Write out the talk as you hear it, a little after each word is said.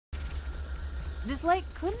This lake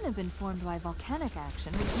couldn't have been formed by volcanic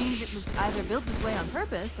action, which means it was either built this way on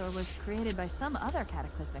purpose or was created by some other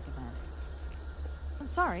cataclysmic event. I'm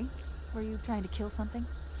sorry, were you trying to kill something?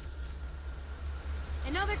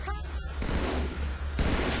 Another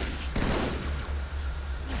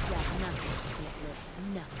You've got nothing, Split-Lip.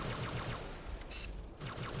 Nothing.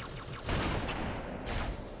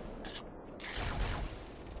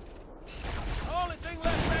 The only thing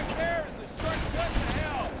left back there is a shortcut to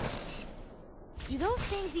hell. Do those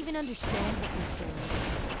things even understand what you're saying?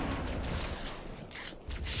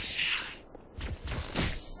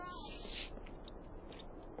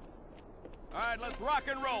 All right, let's rock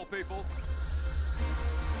and roll, people.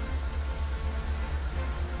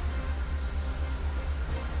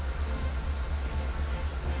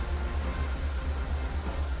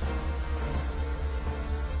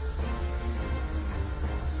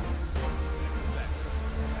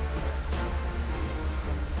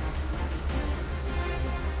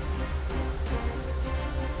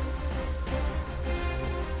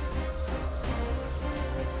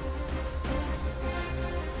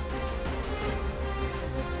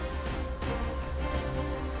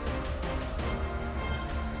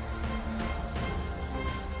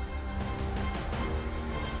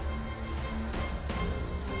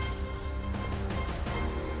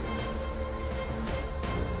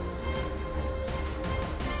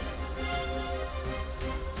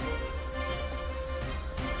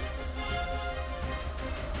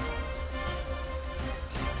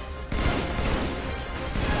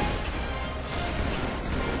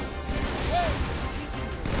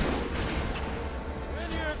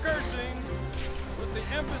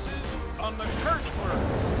 Emphasis on the curse word.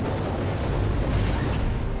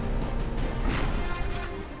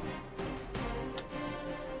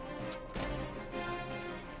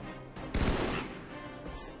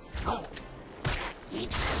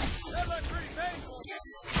 That looked pretty painful.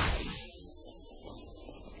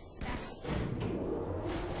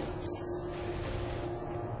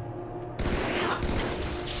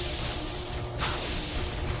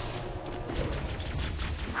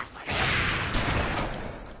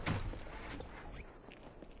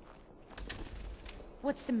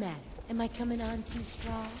 What's the matter? Am I coming on too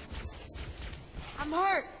strong? I'm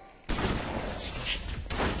hurt!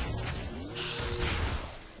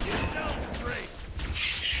 Get down straight.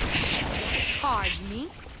 Charge me!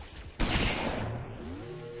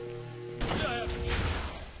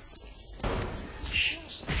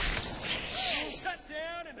 Cut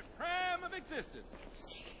down in the prime of existence.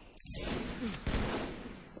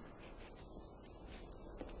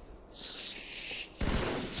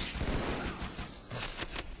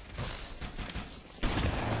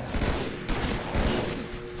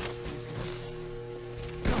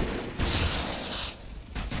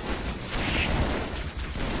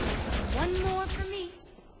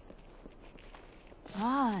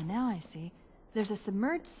 Now I see. There's a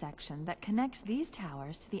submerged section that connects these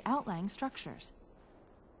towers to the outlying structures.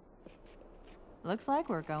 Looks like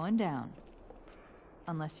we're going down.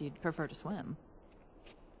 Unless you'd prefer to swim.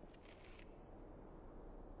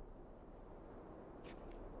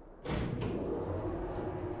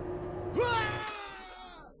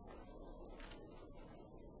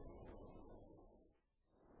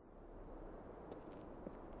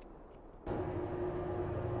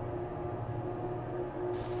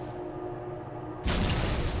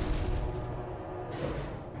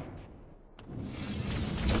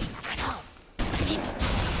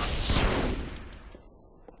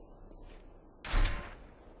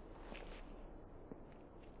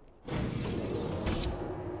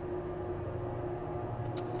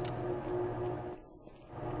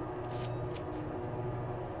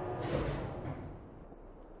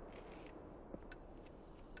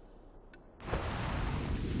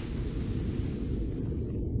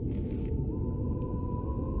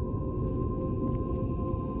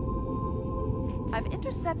 I've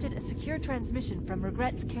intercepted a secure transmission from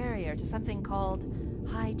Regret's carrier to something called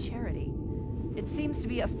High Charity. It seems to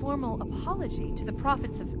be a formal apology to the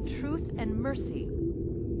prophets of truth and mercy.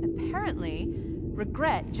 Apparently,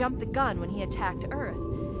 Regret jumped the gun when he attacked Earth.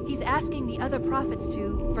 He's asking the other prophets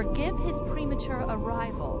to forgive his premature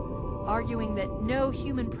arrival, arguing that no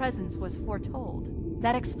human presence was foretold.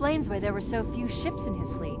 That explains why there were so few ships in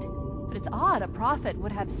his fleet. But it's odd a prophet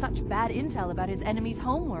would have such bad intel about his enemy's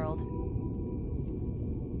homeworld.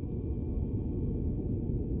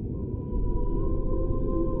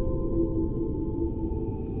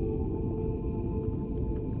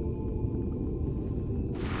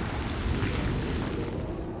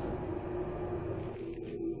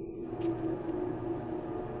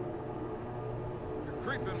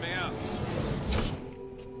 Creeping me out.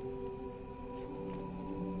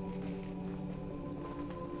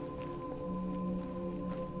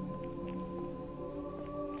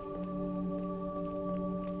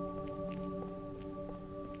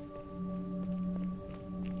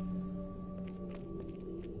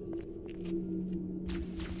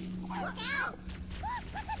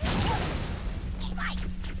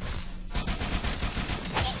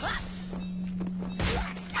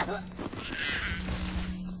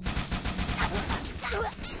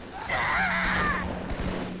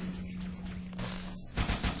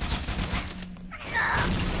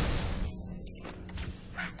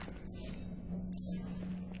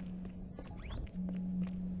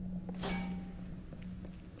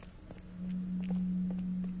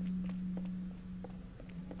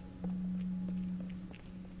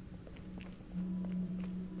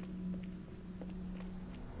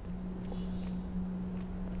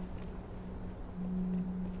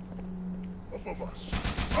 above us.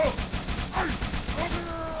 Oh!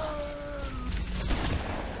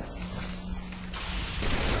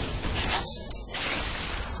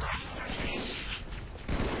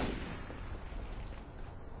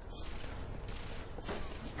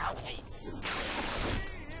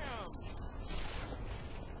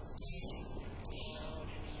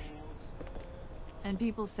 And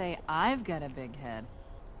people say I've got a big head.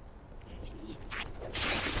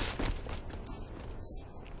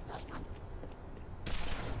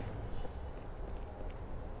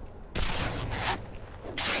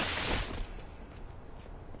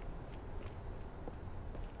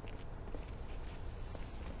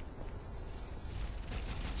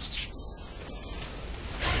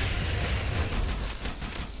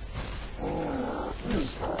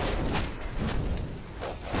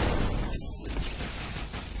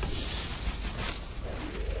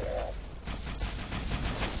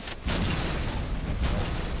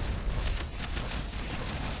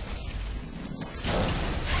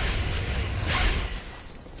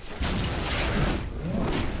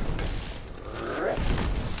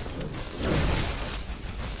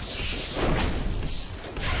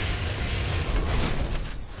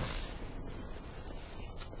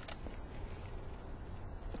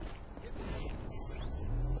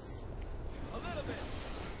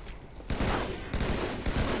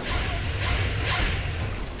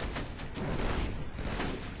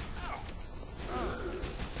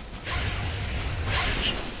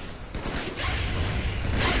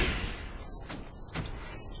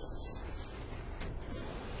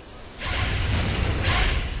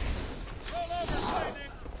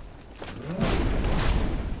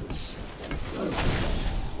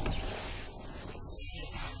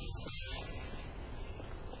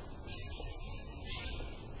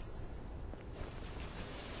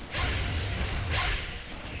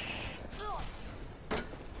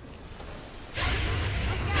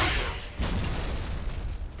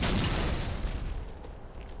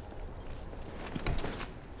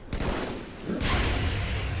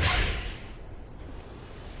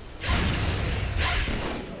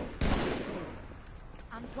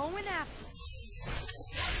 Going after.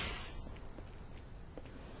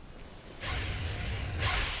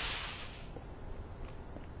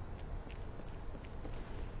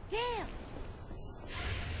 Damn!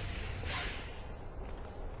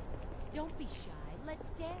 Don't be shy. Let's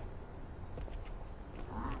dance.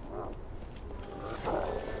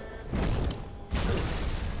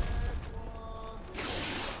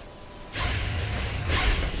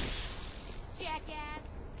 Jackass!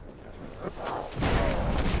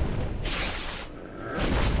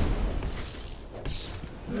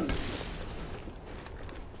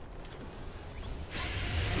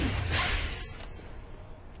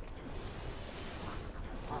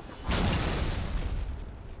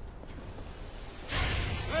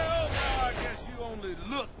 Well, now I guess you only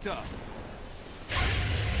look tough.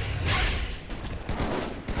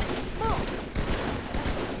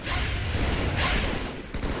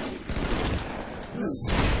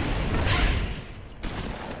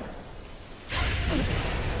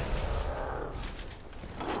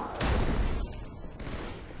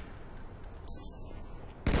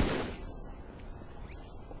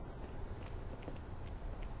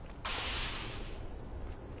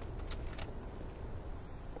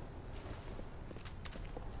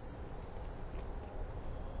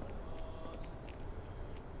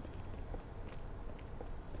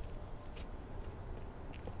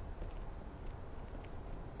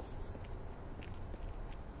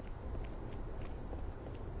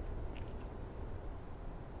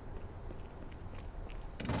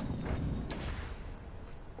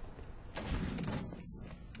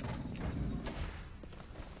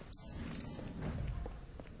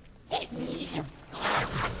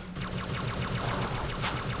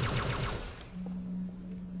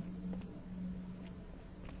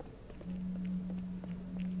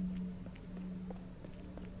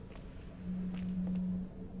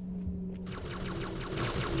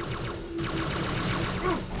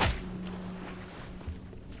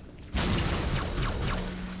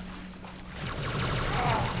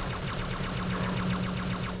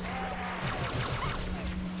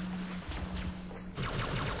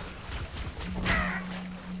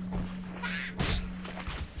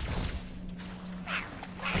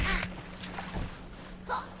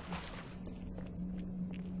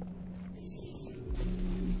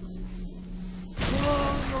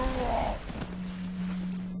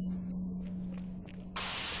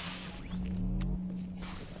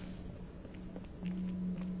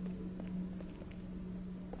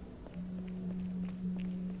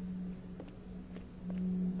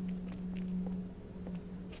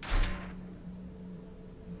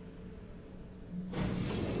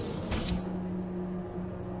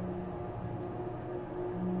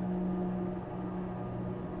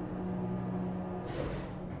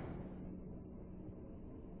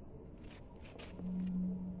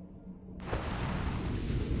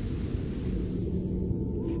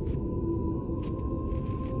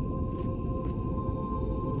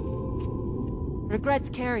 Regret's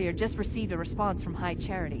carrier just received a response from High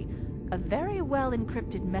Charity. A very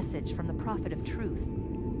well-encrypted message from the Prophet of Truth.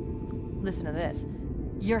 Listen to this.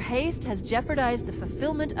 Your haste has jeopardized the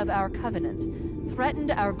fulfillment of our covenant,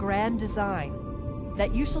 threatened our grand design.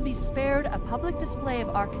 That you shall be spared a public display of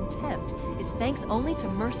our contempt is thanks only to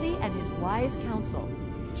Mercy and his wise counsel.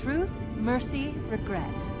 Truth, Mercy,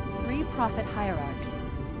 Regret. 3 prophet hierarchs.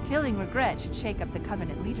 Killing Regret should shake up the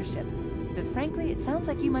covenant leadership. But frankly, it sounds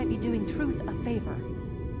like you might be doing Truth a favor.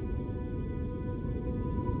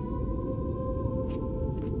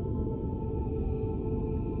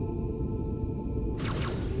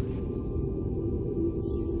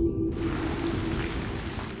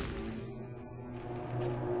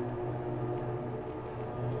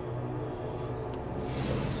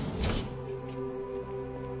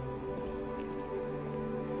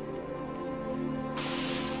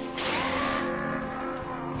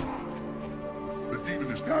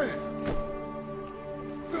 Is dying.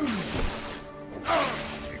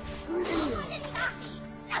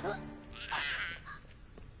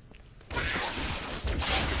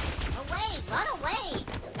 Away! Run away!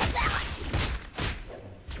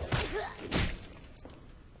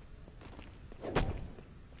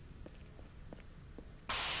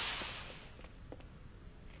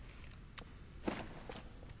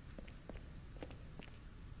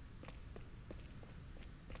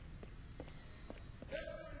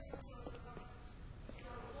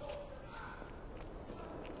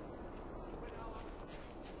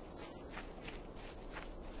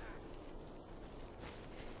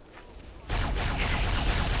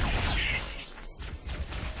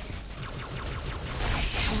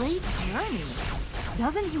 Great journey.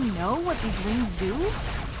 Doesn't he know what these rings do?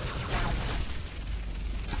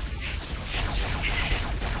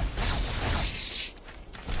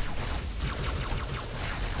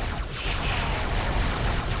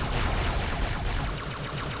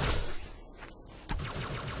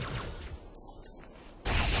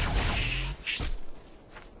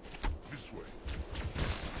 This way.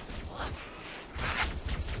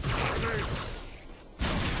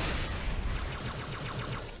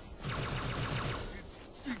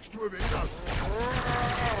 Seeks to evade us.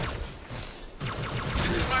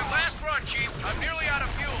 This is my last run, Chief. I'm nearly out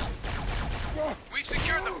of fuel. We've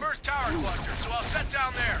secured the first tower cluster, so I'll set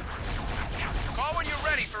down there. Call when you're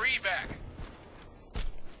ready for evac.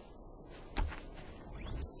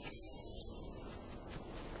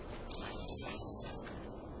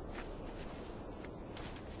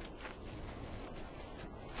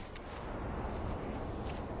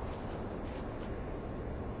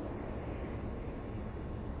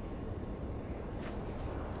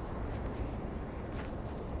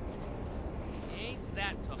 Ain't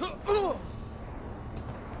that tough?